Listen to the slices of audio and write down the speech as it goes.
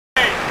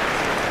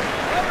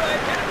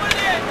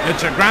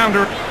It's a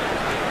grounder.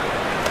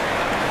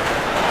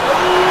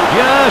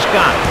 Just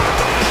got it.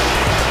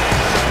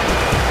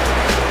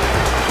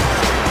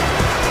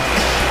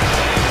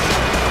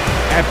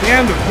 At the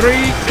end of 3,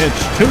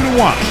 it's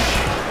 2-1.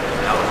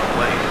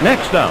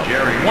 Next up,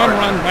 One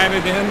run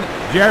batted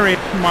in, Jerry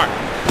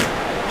Martin.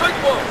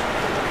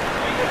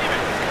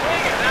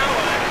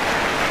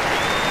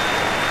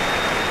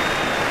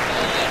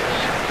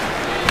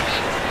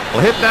 will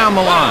hit down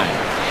the line.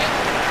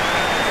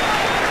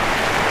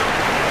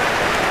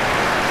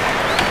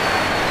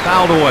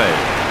 Fouled away.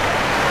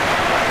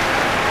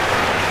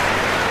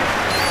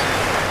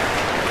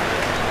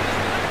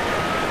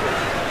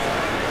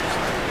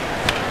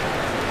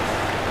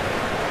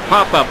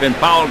 Pop up in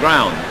foul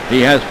ground.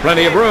 He has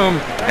plenty of room,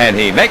 and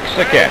he makes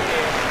the catch.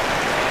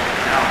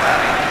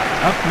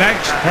 Up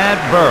next, Pat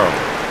Burrow.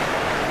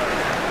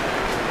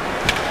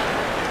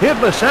 Hit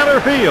the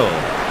center field.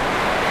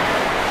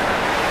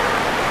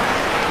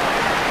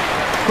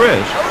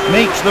 Chris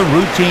makes the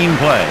routine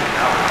play.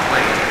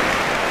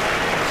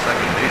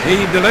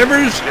 he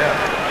delivers.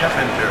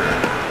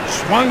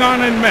 Swung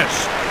on and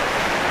missed.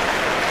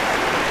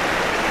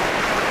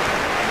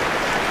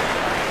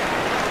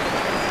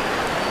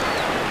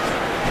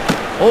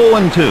 Oh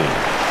and 2.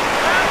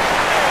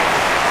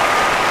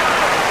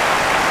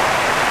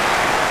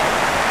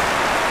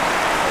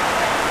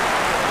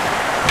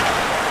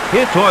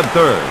 Hit toward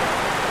third.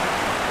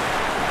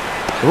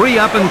 3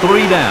 up and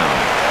 3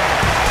 down.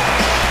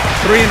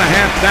 3.5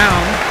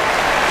 down.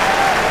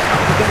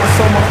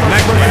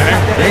 Next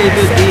batter,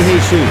 David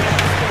DeJesus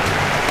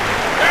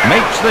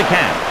makes the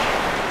catch.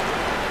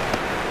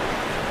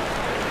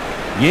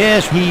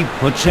 Yes, he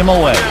puts him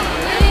away.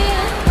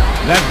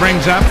 that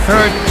brings up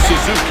Kurt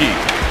Suzuki.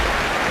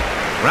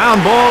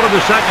 Ground ball to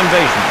the second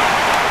baseman.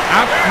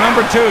 out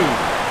number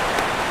 2.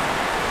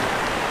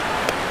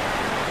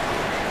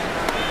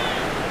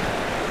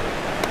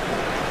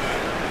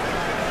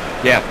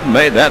 Yeah,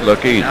 made that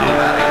look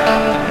easy.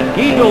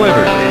 He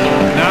delivered.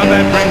 Now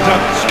that brings up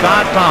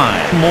Scott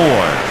Pine.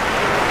 Moore.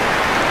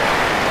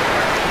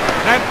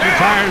 that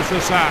retires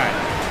the side.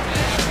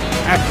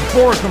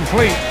 After 4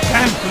 complete,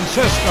 San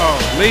Francisco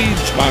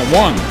leads by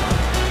 1.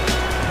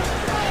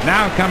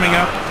 Now coming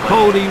up,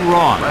 Cody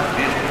Roth.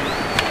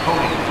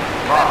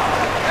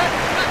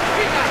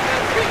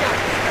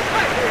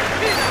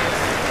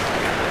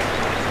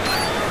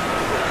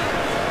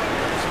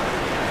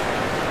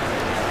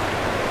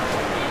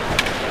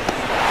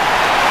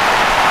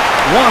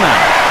 One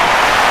out.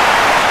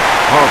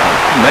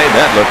 Harper made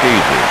that look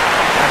easy.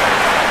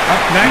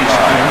 up next,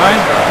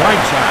 behind the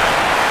right side.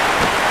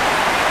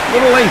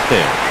 Little late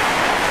there.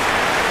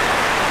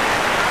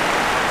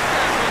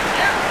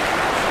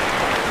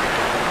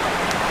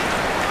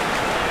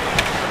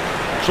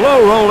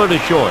 Slow roller to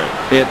short.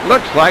 It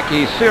looks like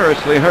he's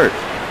seriously hurt.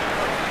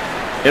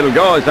 It'll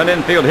go as an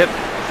infield hit.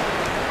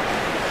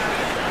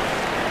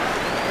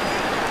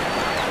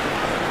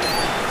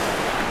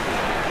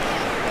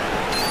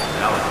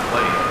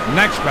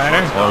 Next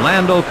batter,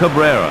 Orlando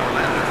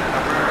Cabrera.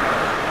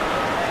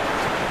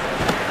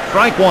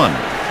 Strike 1.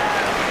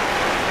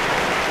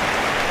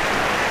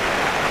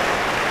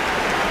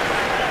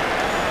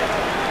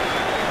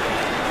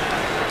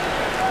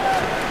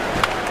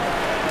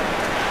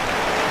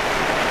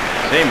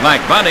 Seems like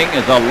bunting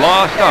is a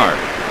lost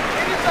art.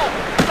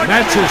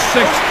 that's his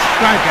 6th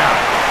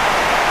strikeout.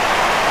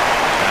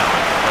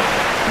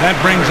 That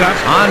brings up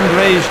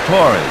Andres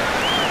Torres.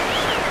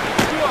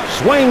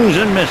 Swings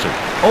and misses.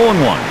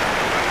 0-1.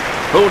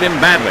 Fooled him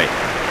badly.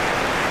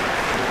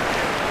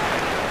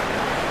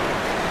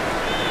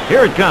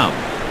 Here it comes.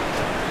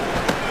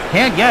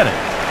 Can't get it.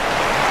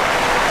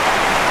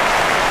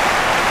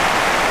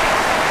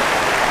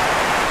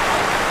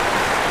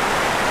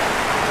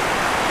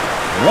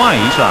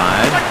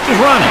 Whiteside is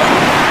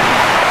running.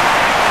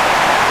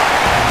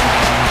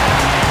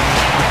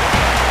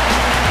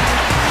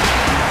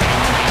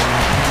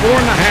 four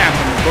and a half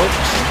in the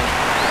books.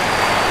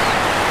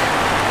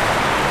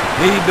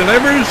 He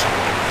delivers.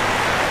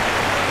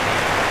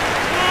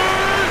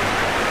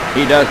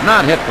 He does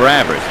not hit for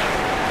average.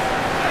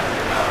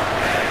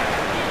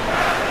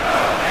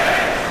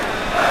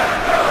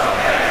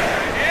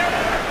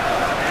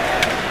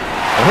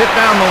 A hit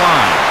down the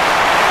line.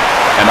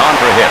 And on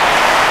for a hit.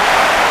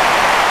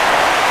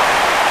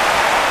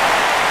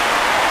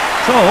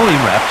 So he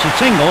reps a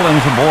single and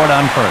is aboard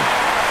on first.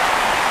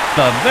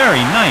 A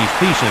very nice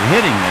piece of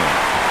hitting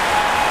there.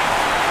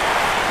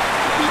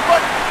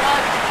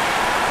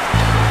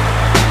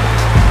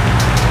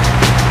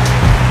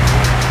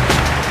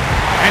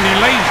 And he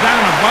lays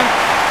down a bunt.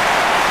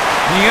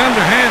 He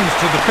underhands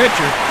to the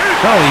pitcher.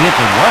 So he hits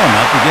it well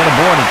enough to get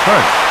aboard at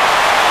first.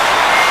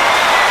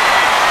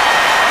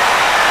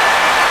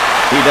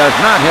 He does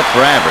not hit for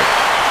average.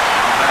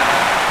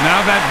 Now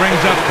that brings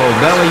up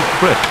Covelli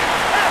crisp.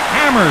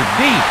 hammered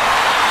deep.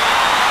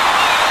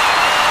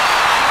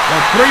 The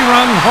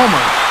 3-run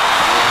homer.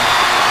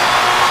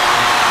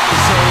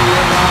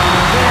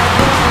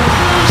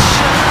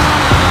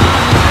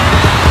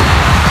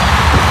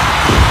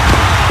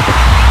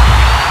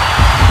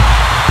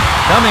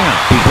 Coming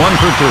up, he's 1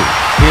 for 2.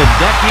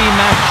 Hideki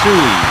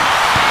Matsui.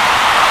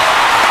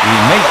 He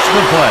makes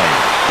the play.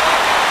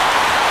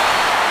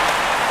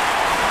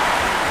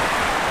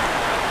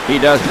 He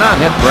does not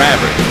hit for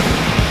average.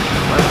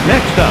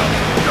 Next up,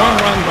 One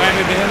run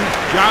batted in,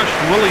 Josh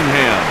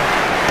Willingham.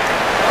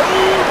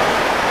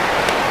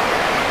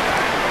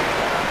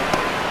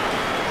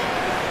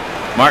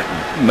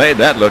 Martin made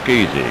that look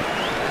easy.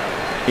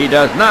 He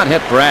does not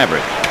hit for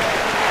average.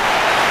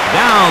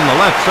 down the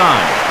left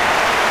side.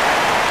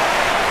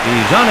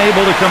 He's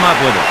unable to come up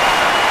with it.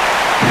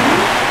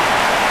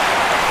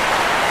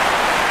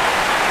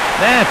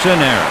 That's an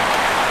error.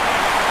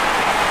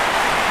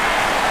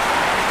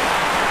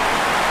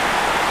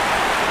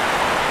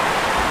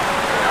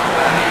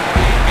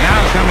 Now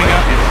coming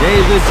up is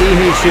David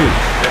DeJesus.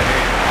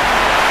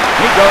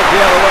 He goes the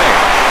other way.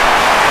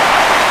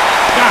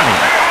 Got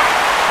him.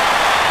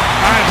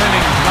 5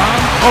 innings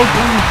gone.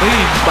 Oakland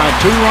leads by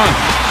 2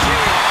 runs.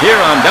 Here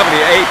on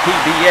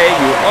WATBA,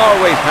 you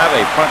always have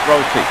a front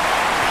row seat.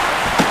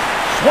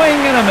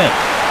 Swing and a miss.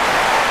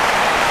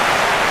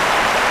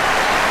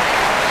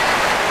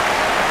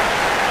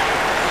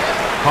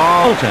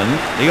 Carlton,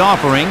 the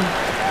offering.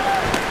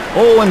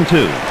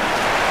 0-2.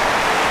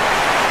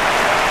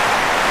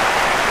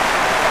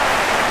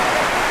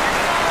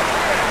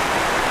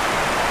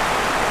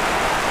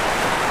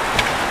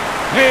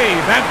 Hey,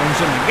 that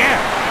one's in the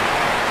gap.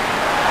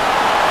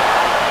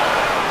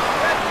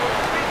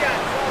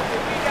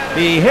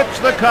 He hits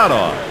the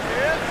cutoff.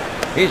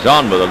 He's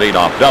on with a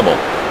leadoff double.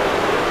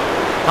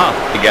 Huh,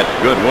 he gets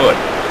good wood.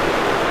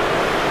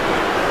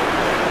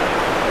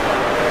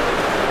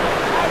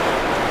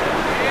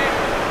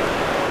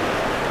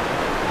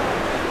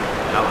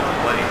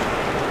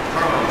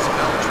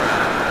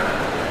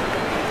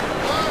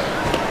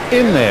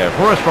 In there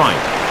for a strike.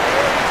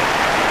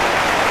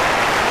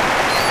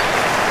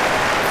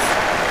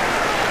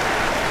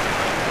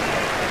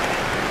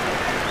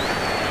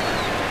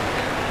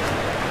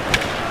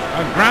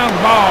 A ground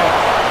ball.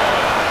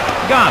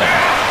 Got it.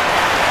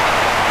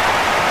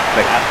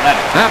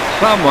 Tap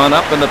someone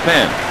up in the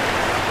pen.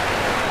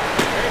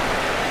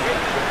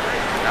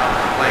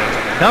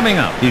 Coming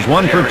up, he's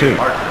 1 for 2.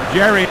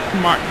 Jerry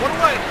Martin.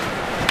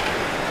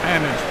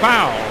 And it's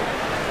foul.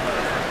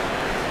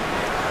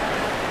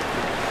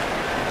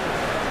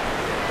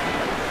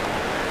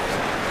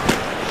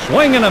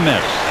 Swing and a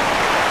miss.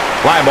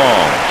 Fly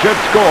ball. Should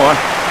score.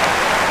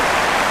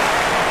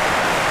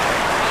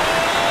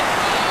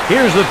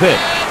 Here's the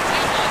pitch.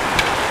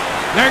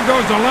 There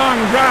goes a long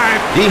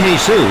drive.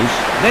 DeJesus,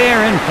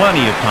 they're in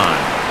plenty of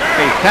time.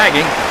 He's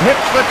tagging.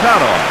 Hits the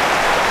cutoff.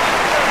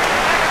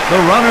 The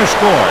runner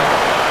scored.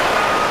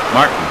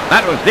 Martin.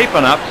 That was deep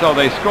enough, so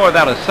they scored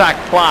out a sac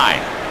fly.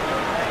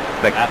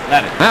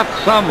 Tap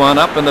someone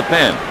up in the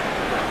pen.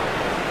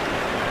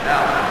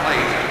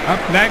 Up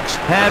next,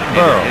 Pat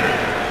Burrow.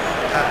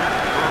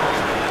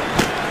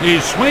 he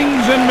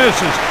swings and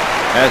misses.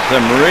 Has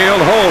some real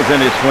holes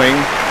in his swing.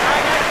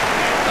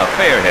 A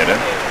fair hitter.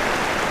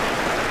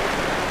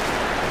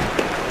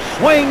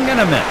 Swing and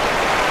a miss.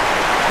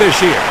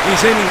 This year,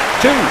 he's hitting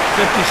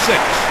 .256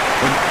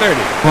 with 30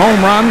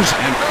 home runs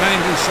and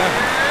 97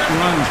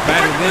 runs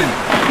batted in.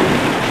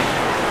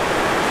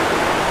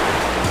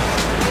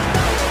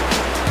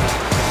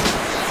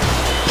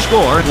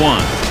 Scored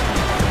 1.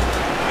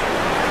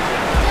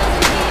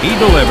 He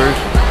delivers.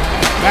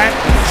 Back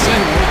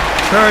single.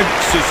 Kurt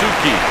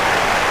Suzuki.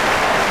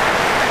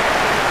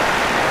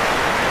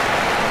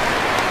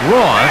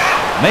 Ross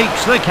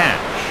makes the catch.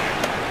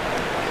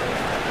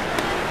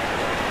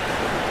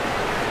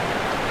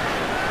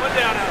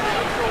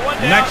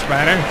 Next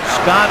batter,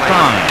 Scott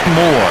Fine.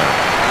 Moore.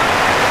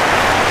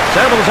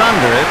 Settles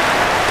under it.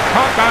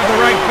 caught by the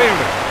right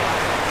fielder.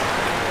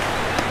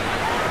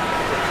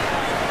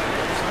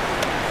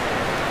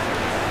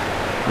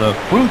 The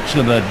fruits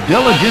of a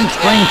diligent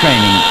spring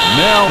training.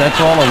 Mel, that's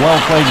all a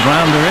well-played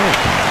grounder is.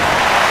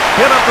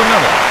 Hit up the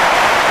middle.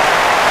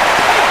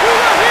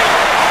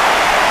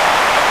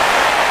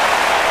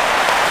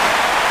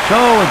 So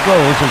it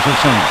goes as a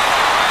single.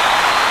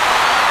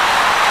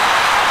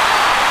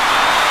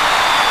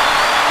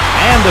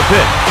 And a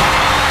pitch.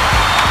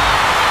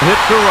 Hit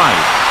to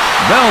right.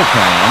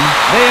 Beltran,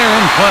 they're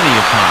in plenty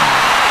of time.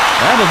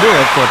 That'll do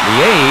it for the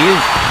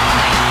A's.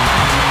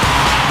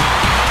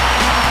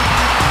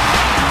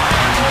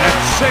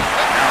 That's 6.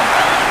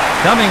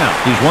 Coming up,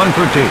 he's 1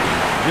 for 2.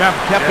 Jeff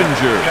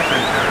Keppinger.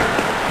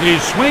 He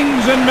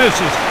swings and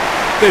misses.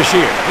 This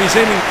year, he's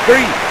hitting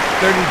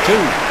 .332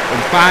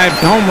 with 5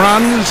 home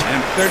runs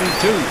and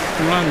 32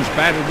 runs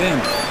batted in.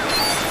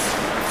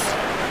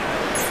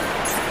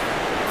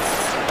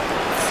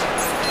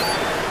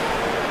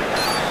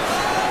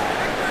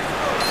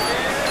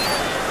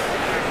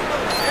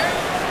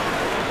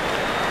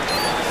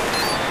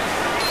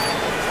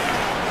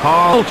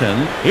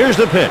 Carlton, here's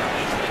the pitch.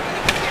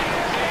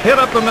 Hit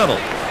up the middle.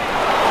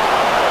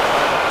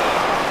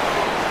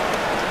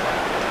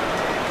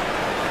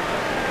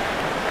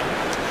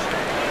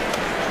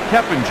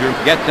 Keppinger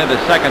gets into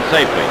second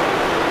safely.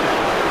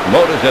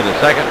 Motors into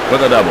second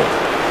with a double.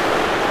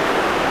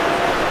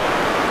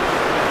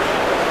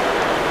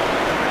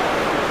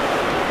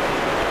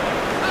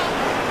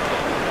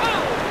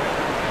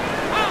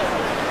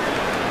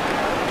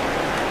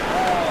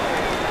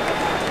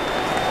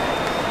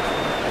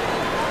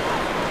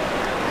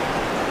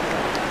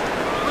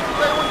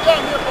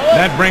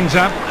 That brings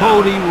up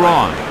Cody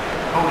Ross.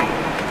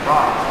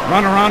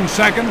 runner on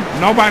second,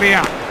 nobody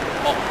out.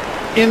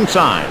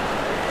 Inside.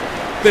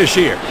 This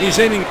year, he's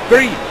hitting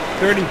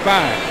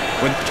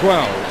 .335 with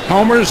 12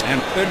 homers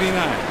and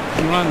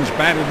 39 runs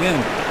batted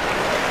in.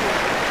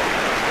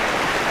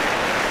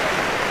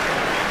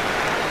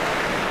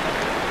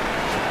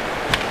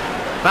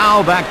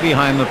 Foul back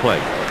behind the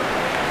plate.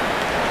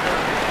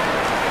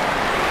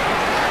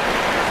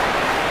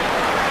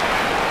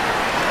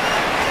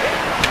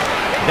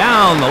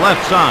 Down the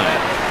left side.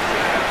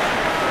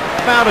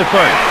 Foul at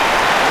first.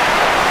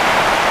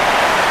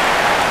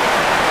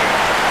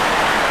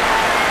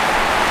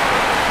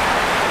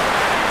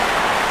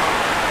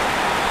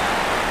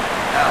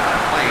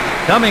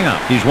 Coming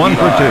up, he's 1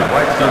 for 2.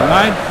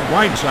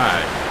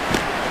 Whiteside.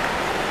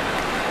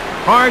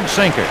 Hard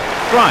sinker.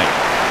 Strike.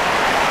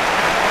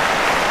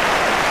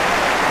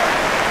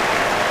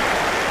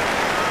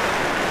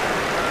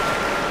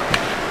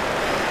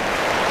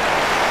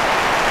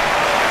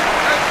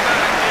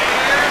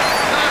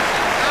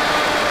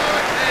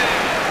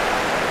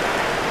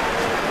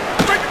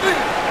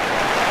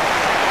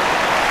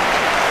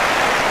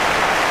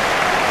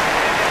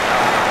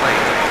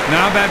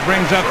 Now that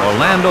brings up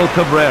Orlando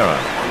Cabrera.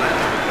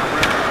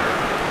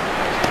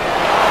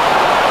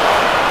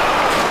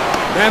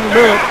 That'll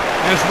do it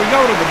as we go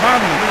to the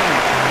bottom of the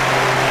ninth.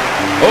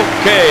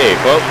 Okay,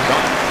 folks.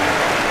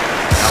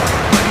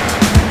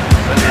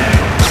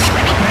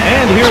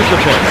 And here's the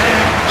pitch.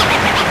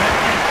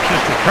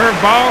 Just a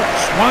curveball,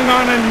 swung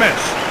on and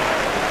missed.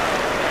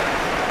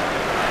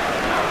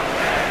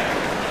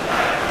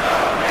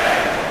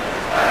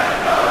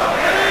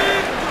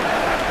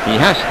 He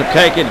has to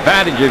take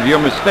advantage of your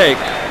mistakes.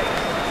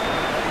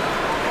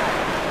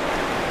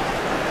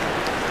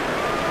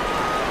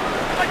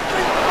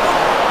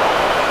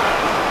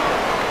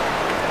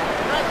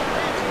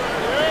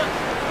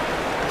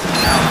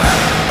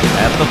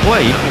 At the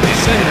plate,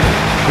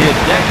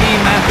 Hideki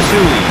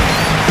Matsui.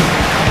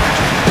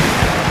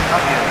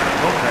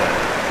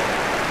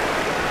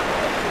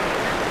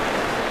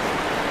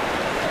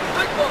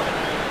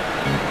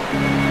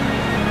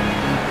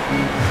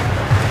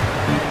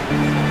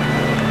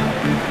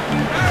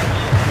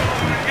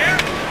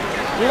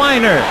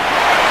 Liner.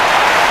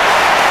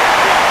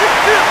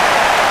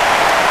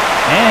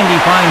 And he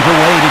finds a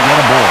way to get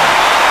a ball.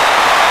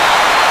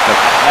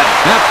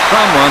 That's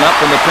someone up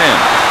in the pen.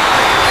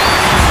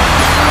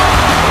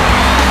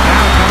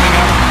 Now coming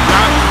up,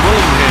 Josh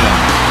Bullhead.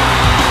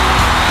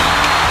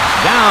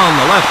 Down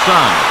the left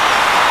side.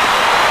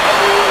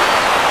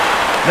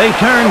 They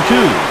turn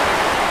 2.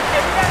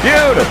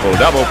 Beautiful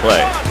double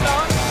play.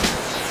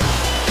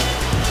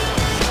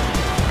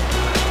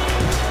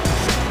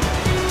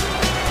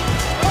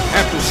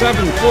 After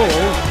 7 full,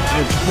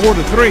 it's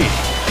 4-3.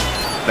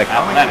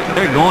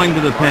 They're going to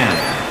the pen.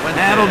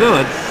 That'll do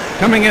it.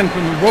 Coming in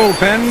from the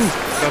bullpen,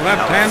 the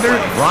left-hander,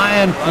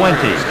 Brian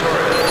Fuentes.